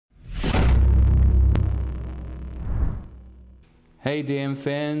Hey DM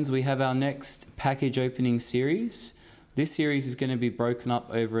fans, we have our next package opening series. This series is going to be broken up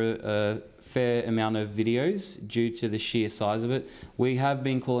over a fair amount of videos due to the sheer size of it. We have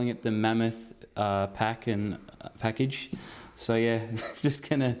been calling it the Mammoth package. So yeah, just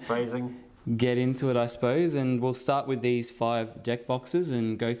going to get into it, I suppose. And we'll start with these 5 deck boxes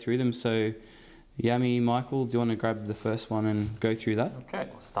and go through them. So Yami, Michael, do you want to grab the first one and go through that? Okay,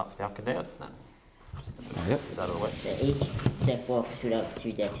 we'll start with the Alcadeus then. Yep. That all the way. So each deck box should have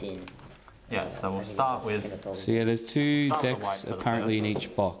 2 decks in. Yeah, so we'll start with... So yeah, there's 2 decks apparently in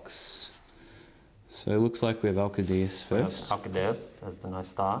each box. So it looks like we have Alcadeus first. Alcadeus as the nice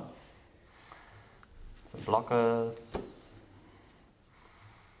start. Some blockers.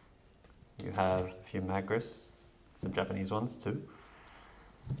 You have a few Magris, some Japanese ones too.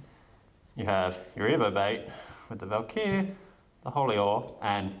 You have your Evo bait with the Valkyr, the Holy Ore,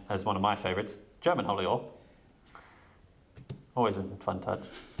 and as one of my favourites, German Holy Ore. Always a fun touch.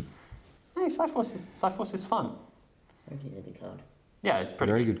 Hey, Cyforce is fun. I think it's a good card. Yeah, it's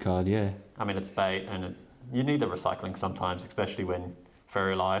pretty Very good card, yeah. I mean, it's bait, and you need the recycling sometimes, especially when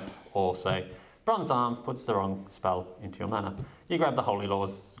Fairy Life or, say, Bronze Arm puts the wrong spell into your mana. You grab the Holy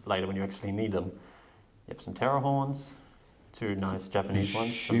Laws later when you actually need them. You have some Terror Horns, 2 nice Japanese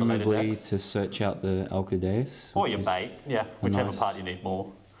ones from the later Presumably decks. to search out the Alcadeus. Or your bait, yeah, whichever nice, part you need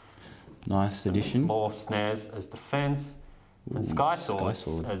more. Nice addition. More snares as defense. And Sky Swords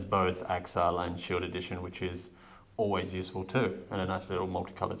as both Exile and Shield Edition, which is always useful too, and a nice little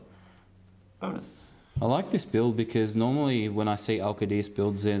multicolored bonus. I like this build because normally when I see Alcadeus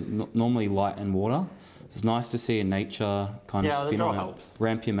builds, they're normally light and water. It's nice to see a nature kind of spin on it.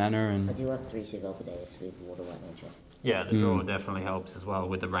 Ramp your mana and... I do like 3 Civ Alcadeus with water light nature. Yeah, the draw definitely helps as well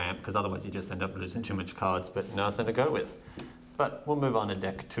with the ramp, because otherwise you just end up losing too much cards, but nothing to go with. But we'll move on to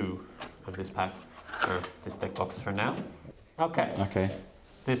deck 2 of this pack, or this deck box for now. Okay.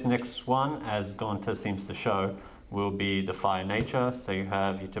 This next one, as Gaunter seems to show, will be the Fire Nature. So you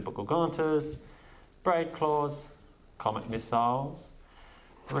have your typical Gaunters, Braid Claws, Comet Missiles,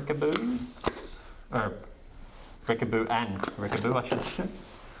 Rickaboos, or Rickaboo and Rickaboo, I should say.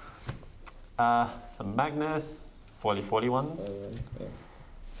 Some Magnus, foily ones. Yeah.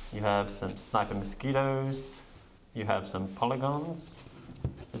 You have some Sniper Mosquitoes. You have some Polygons.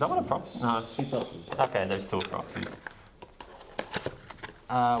 Is that what a proxy? No. 2 proxies. Okay, there's 2 proxies.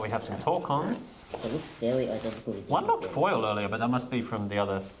 We have some Torcons. It looks fairly identical to One looked foil earlier, but that must be from the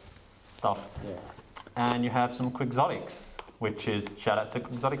other stuff. Yeah. And you have some Quixotics, which is shout out to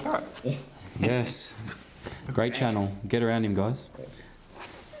Quixotic Hero. Yeah. Yes. Great channel. Get around him, guys.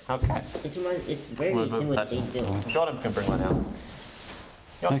 Okay. It's very similar to Deep Build. Jordan can bring one out.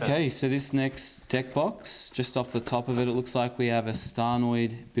 Okay, so this next deck box, just off the top of it, it looks like we have a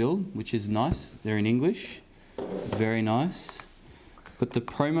Starnoid build, which is nice. They're in English. Very nice. Got the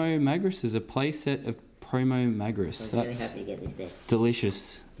Promo Magris. There's a play set of Promo Magris. I'm very happy to get this deck.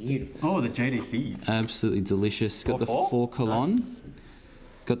 Delicious. Beautiful. Oh, the JDCs. Absolutely delicious. Got the 4 Colon. Nice.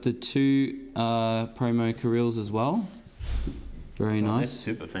 Got the 2 Promo Carills as well. Very nice.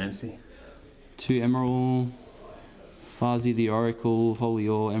 Super fancy. 2 Emerald. Fazi the Oracle, Holy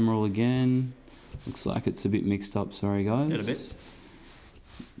Ore, Emerald again. Looks like it's a bit mixed up, sorry guys. A bit.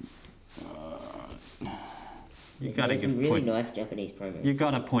 You gotta give some really nice Japanese promos. You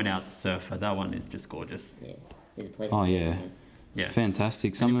gotta point out the Surfer. That one is just gorgeous. Yeah, there's a place. Oh yeah, it's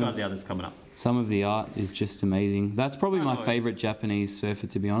fantastic. You've got the others coming up. Some of the art is just amazing. That's probably my favourite Japanese Surfer,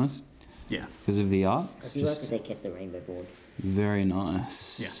 to be honest. Yeah. Because of the art. I do like that they kept the rainbow board. Very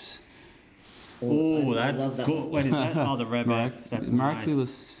nice. Yeah. Oh, that's cool. Wait, is that? Oh, the that's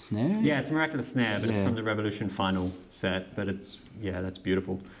Miraculous Snare? Yeah, it's Miraculous Snare, but it's from the Revolution Final set. But it's, that's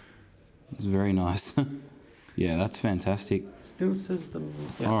beautiful. It's very nice. Yeah, that's fantastic. Still system.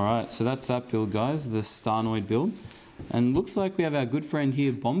 Yeah. Alright, so that's that build, guys. The Starnoid build. And looks like we have our good friend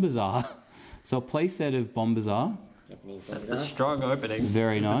here, Bombazar. So a playset of Bombazar. That's a strong opening.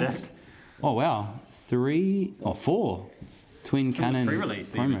 Very nice. Oh, wow. 4. Twin Cannon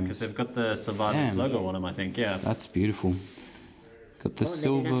pre-release even, because they've got the Survivors logo on them, I think. Yeah, that's beautiful. Got the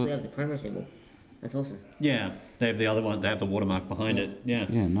silver. They actually have the promo symbol. That's awesome. Yeah, they have the other one. They have the watermark behind it. Yeah.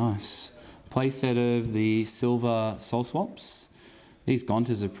 Yeah, nice. Playset of the silver Soul Swaps. These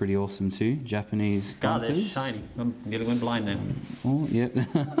Gaunters are pretty awesome too. Japanese Gaunters. God, they're shiny. I nearly went blind then. Oh, yep.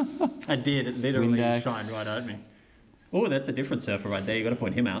 I did. It literally shined right at me. Oh, that's a different Surfer right there. You got to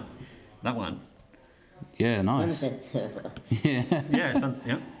point him out. That one. Yeah, nice. Sunset Surfer. Yeah.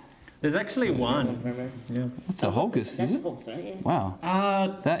 Yeah. There's actually one. Yeah. That's a Hulkus, is it? Hulkus, right? Yeah.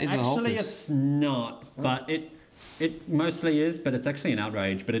 Wow. That is a Hulkus. Actually, it's not. But It mostly is, but it's actually an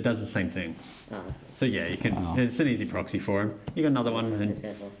outrage, but it does the same thing. Oh, So yeah, you can. It's an easy proxy for him. You got another one. that's And a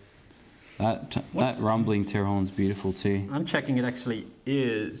circle. That rumbling Terrorhorn's beautiful too. I'm checking it actually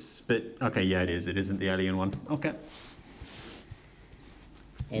is, but okay, yeah, it is. It isn't the alien one. Okay.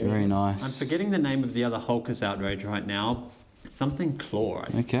 Very nice. I'm forgetting the name of the other Hulkers outrage right now. Something Claw.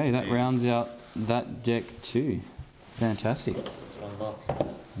 I Okay, that think. rounds out that deck too. Fantastic. Strong box.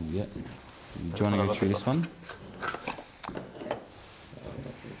 Yep. Do you want to go through this one?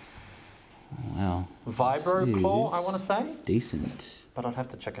 Wow. Vibro Claw, I want to say, Decent. but I'd have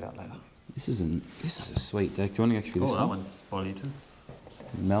to check it out later. This is a sweet deck. Do you want to go through Oh, this that one? one's for you too.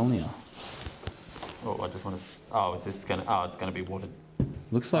 Melnia. Oh, I just want to. Oh, is this gonna? Oh, it's gonna be watered.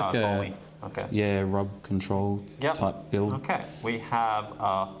 Looks like a Bowling. Okay. yeah rub control Yep. type build. Okay, we have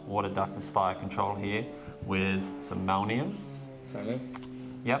a water darkness fire control here with some Malnias. Promos.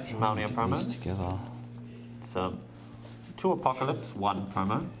 Yep, Malnia Get promo. these together. Some 2 Apocalypse, 1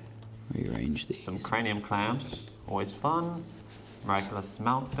 promo. Rearrange these. Some Cranium Clamps, always fun. Miraculous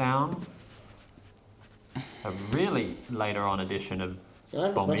Meltdown. A really later on edition of So I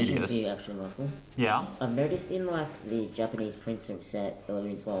have a question for you, Bomedius. actually, Michael. Yeah, I've noticed in like the Japanese prints set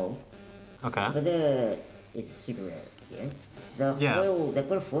earlier in 12, okay. for the it's super rare, yeah. The Yeah. foil, they've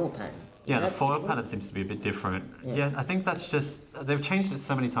got a foil pattern. Is Yeah, the that foil typical? pattern seems to be a bit different. Yeah. Yeah, I think that's just, they've changed it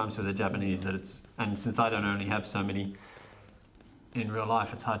so many times with the Japanese that it's, and since I don't only have so many in real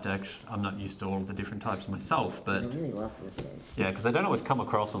life, it's hard to actually, I'm not used to all of the different types myself, I but really like to look at those. yeah, because they don't always come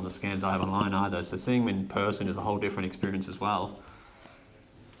across on the scans I have online either, so seeing them in person is a whole different experience as well.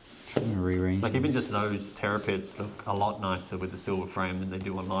 Trying to rearrange. Like even these. just those Terrapits look a lot nicer with the silver frame than they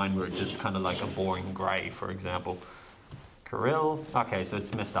do online, where it's just kind of like a boring grey, for example. Kirill, okay, so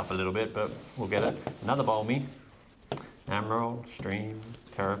it's messed up a little bit, but we'll get it. Another Bolmy, Emerald, Stream,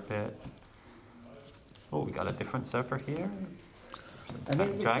 Terrapit. Oh, we got a different surfer here. I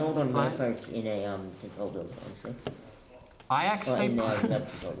think it's sold on Dragonfly. Mofo in a control build, honestly. I Or actually, in web control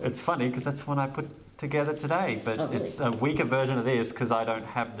build. it's funny because that's one I put together today, but Oh, really? it's a weaker version of this because I don't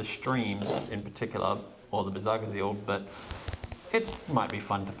have the streams in particular, or the Bizargazield, but it might be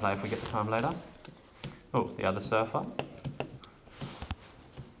fun to play if we get the time later. Oh, the other surfer.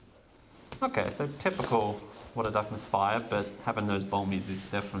 Okay, so typical Water Darkness Fire, but having those Bolmies is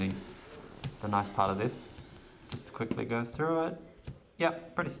definitely the nice part of this. Just to quickly go through it.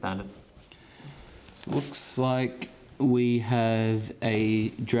 Yep, pretty standard. So it looks like we have a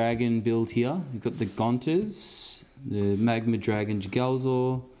dragon build here. We've got the Gonters, the Magma Dragon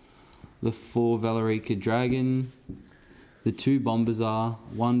Jigalzor, the 4 Valerica Dragon, the 2 Bombazar,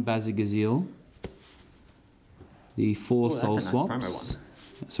 1 Bazigazil, the 4 Ooh, Soul that's a nice promo Swaps.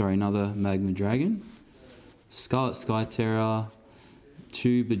 Sorry, another Magma Dragon, Scarlet Sky Terror,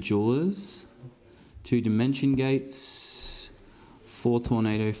 2 Bejewelers, 2 Dimension Gates, 4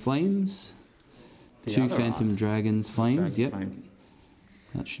 Tornado Flames, The 2 other Phantom art. Dragons Flames. Yep, Flames.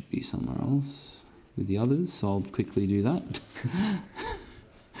 that should be somewhere else with the others, so I'll quickly do that.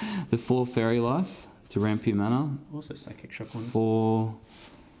 The 4 Fairy Life to Rampier Manor, Also Psychic Shock ones. 4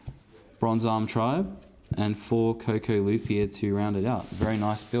 Bronze Arm Tribe, and 4 Coco Lupia to round it out. Very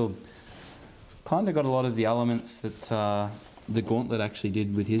nice build. Kind of got a lot of the elements that the Gauntlet actually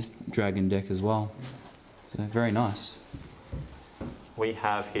did with his dragon deck as well. So very nice. We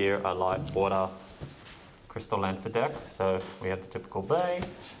have here a light water Crystal Lancer deck. So we have the typical bay,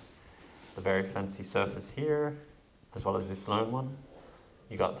 the very fancy surface here, as well as this lone one.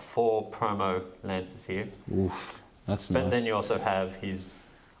 You got the 4 promo Lancers here. Oof, that's But nice. then you also have his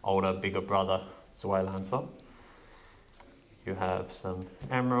older, bigger brother, Zwei Lancer. You have some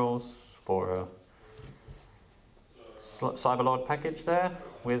emeralds for a Cyberlord package there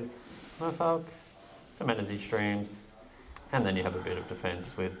with Merfolk, some energy streams, and then you have a bit of defense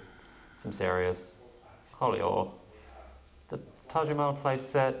with some Sarius, Holy Ore, the Tajumal place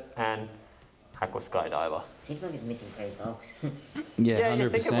set, and Aqua Skydiver. Seems like it's missing Phase Hulks. Yeah,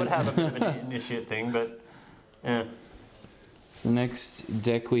 you'd think it would 100%. have a bit of an initiate thing, but yeah. So the next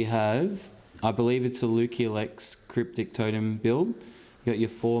deck we have, I believe it's a Lucialex Cryptic Totem build. You got your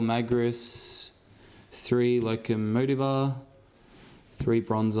 4 Magris, 3 Locomotiva, 3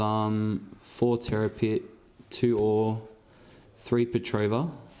 Bronze Arm, 4 Terrapit, 2 Ore, 3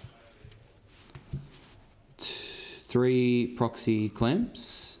 Petrova, 3 Proxy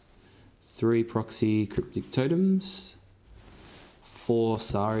Clamps, 3 Proxy Cryptic Totems, 4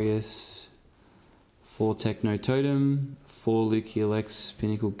 Sarius, 4 Techno Totem, 4 Lucialex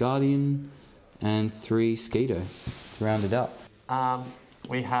Pinnacle Guardian, and 3 Skeeto to round it up.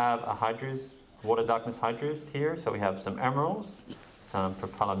 We have a Hydras, Water Darkness Hydras here, so we have some Emeralds, some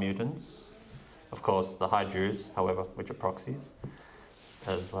Propeller Mutants, Of course, the Hydrus, however, which are proxies,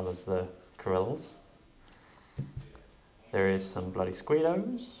 as well as the Corellas. There is some bloody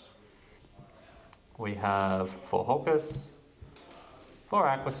Squeedos. We have 4 Hulkus, 4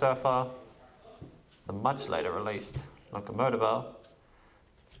 Aqua Surfer, the much later released Locomotiva,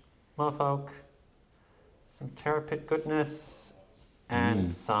 Morfolk, some Terrapit goodness,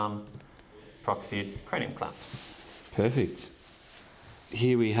 and some proxied cranium clamps. Perfect.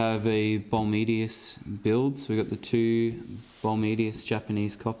 Here we have a Bolmedius build. So we've got the 2 Bolmedius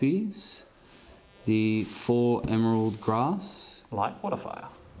Japanese copies, the 4 Emerald Grass. Light water fire.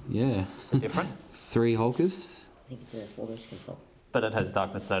 Yeah. Different. 3 Hulkus. I think it's a force control. But it has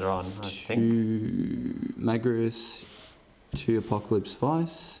darkness later on, I 2 think. Magris, 2 Apocalypse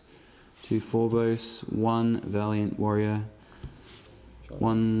Vice, 2 Phobos, 1 Valiant Warrior,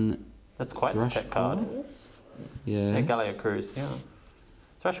 1 That's quite a Thrash tech card. Yes. yeah, Gallia Cruise, yeah.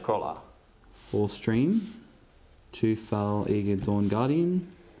 Thrash Crawler. 4 Stream, 2 Foul Eager Dawn Guardian,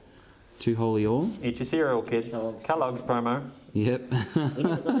 2 Holy Ore. Eat your cereal, kids. Kellogg's promo. Yep. We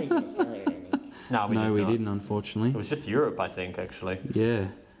never got these in Australia, I think. No, we, No, did we not. didn't, unfortunately. It was just Europe, I think, actually. Yeah.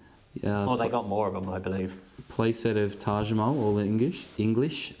 Oh, they got more of them, I believe. Playset of Taj Mahal, all in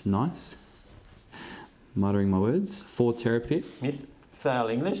English, nice. Muttering my words. 4 Terrapit, Miss Foul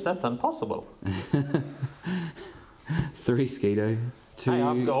English? That's impossible. 3 Skeeto, 2 Hey,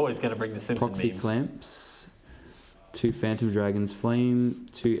 I'm always going to bring the Simpson Proxy memes. Clamps, 2 Phantom Dragon's Flame,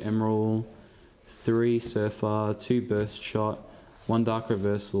 2 Emerald, 3 Surfer, 2 Burst Shot, 1 Dark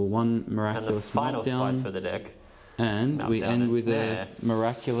Reversal, 1 And the Miraculous final spice Meltdown, for the deck. and we Meltdown end and with Snare. a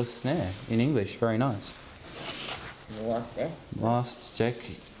Miraculous Snare in English. Very nice. And the last deck. Last deck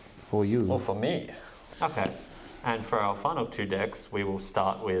for you. Or for me. Okay. And for our final 2 decks, we will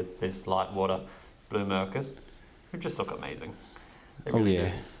start with this Light Water Blue Mercus, who just look amazing. They Oh really yeah.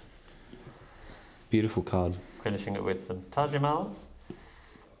 do. Beautiful card. Finishing it with some Tajimals,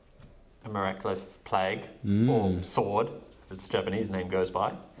 a Miraculous Plague, Mm. or Sword, as its Japanese name goes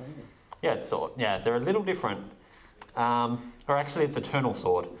by. Yeah, it's Sword. Yeah, they're a little different. Or actually, it's Eternal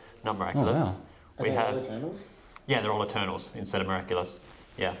Sword, not Miraculous. wow. Are they all Eternals? Yeah, they're all Eternals instead of Miraculous.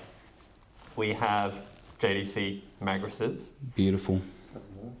 Yeah. We have JDC Magrises. Beautiful.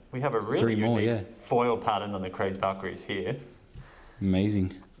 We have a really 3 more, unique yeah. foil pattern on the Crazed Valkyries here.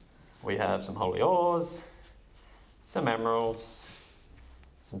 Amazing. We have some Holy Ores, some Emeralds,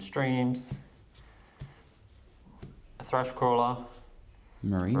 some Streams, a Thrash Crawler,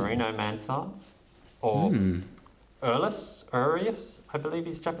 Merino Mansa, or Urius, I believe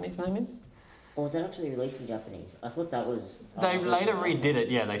his Japanese name is. Or was that actually released in Japanese? I thought that was... They later redid it,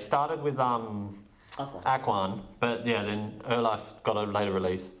 yeah. They started with Aqua. Aquan, but yeah, then Erlas got a later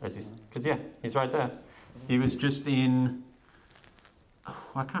release. Because yeah, he's right there. He was just in... Oh,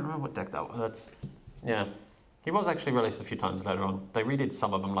 I can't remember what deck that was. Yeah. He was actually released a few times later on. They redid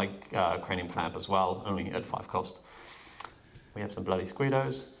some of them, like Cranium Clamp as well, only at 5 cost. We have some Bloody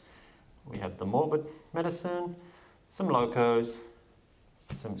Squeedos. We have the Morbid Medicine, some Locos,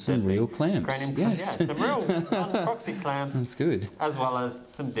 Some real clamps. Cranium Yes. Yeah, some real proxy clamps, That's good. as well as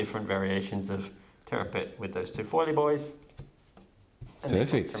some different variations of Terrapit with those 2 foily boys. And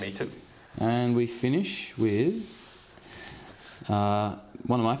these ones Perfect. for me too. And we finish with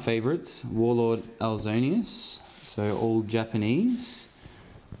one of my favourites, Warlord Alzonius. So all Japanese.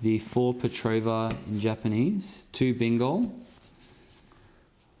 The 4 Petrova in Japanese. 2 Bingol.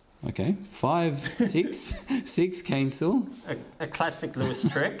 Okay. 5, 6 Cancel. A classic Lewis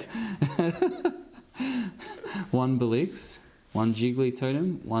trick. 1 Belix. 1 Jiggly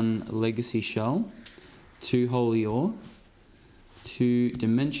Totem. 1 Legacy Shell. 2 Holy Ore. 2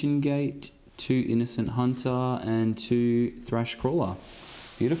 Dimension Gate. 2 Innocent Hunter. And 2 Thrash Crawler.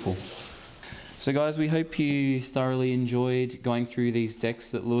 Beautiful. So guys, we hope you thoroughly enjoyed going through these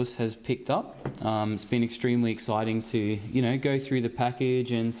decks that Lewis has picked up. It's been extremely exciting to, go through the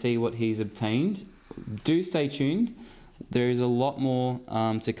package and see what he's obtained. Do stay tuned. There is a lot more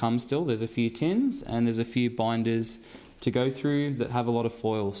to come still. There's a few tins and there's a few binders to go through that have a lot of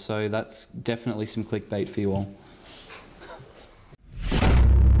foils. So that's definitely some clickbait for you all.